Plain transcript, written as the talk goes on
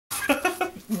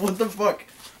What the fuck?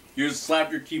 You just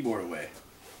slapped your keyboard away.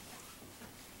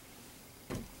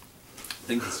 I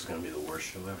think this is gonna be the worst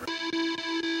show ever.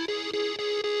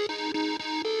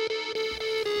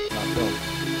 Not good.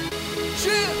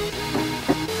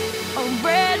 A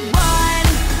red wine.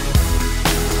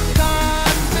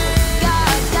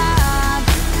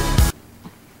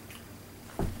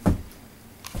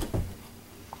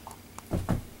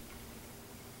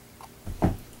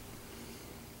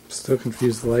 Still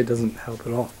confused. The light doesn't help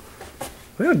at all.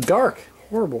 Look how dark.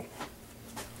 Horrible.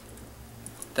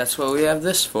 That's what we have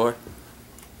this for.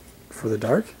 For the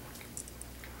dark?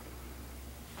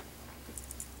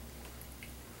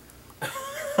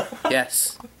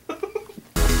 Yes. I've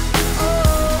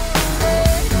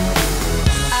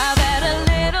had a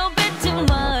little bit too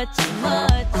much.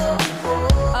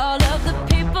 All of the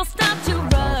people stop to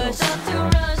rush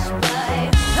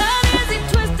by. An easy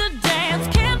twisted dance,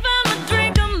 can't find a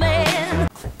drink of man.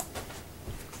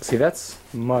 See, that's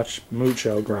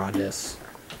mucho grandis.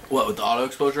 What, with the auto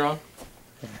exposure on?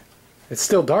 It's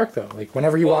still dark though. Like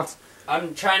whenever he walks,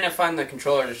 I'm trying to find the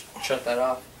controller to shut that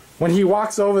off. when he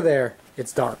walks over there,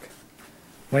 it's dark.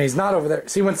 When he's not over there,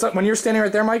 see when you're standing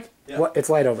right there, Mike, Yeah. it's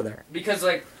light over there. Because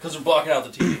like, Because we're blocking out the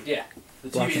TV. yeah. The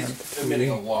Blocking TV out is the emitting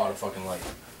TV. a lot of fucking light.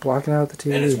 Blocking out the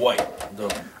TV. And it's white.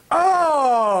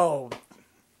 Oh,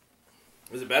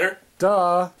 Is it better?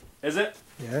 duh. Is it?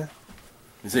 Yeah.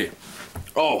 Let's see.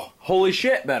 Oh, holy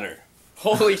shit, better.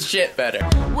 Holy shit, better.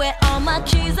 Where are my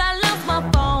keys? I lost my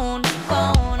phone. What's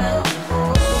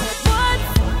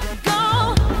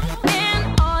going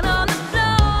on the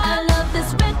floor? I love this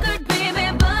record, baby,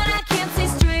 but I can't see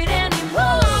straight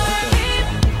anymore. Keep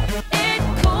it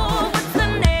cool. What's the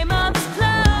name of this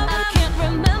club? I can't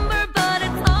remember, but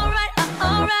it's alright,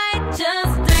 alright.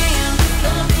 Just dance,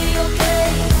 gonna be okay.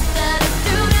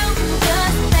 Da-da-doo-doo,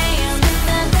 just dance.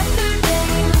 That record,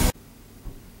 baby.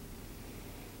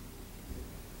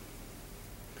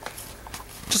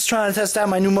 Just trying to test out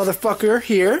my new motherfucker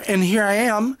here, and here I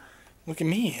am. Look at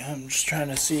me. I'm just trying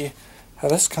to see how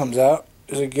this comes out.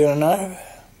 Is it good enough?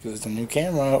 Because it's a new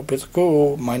camera. I hope it's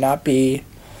cool. Might not be.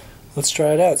 Let's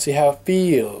try it out. See how it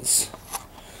feels.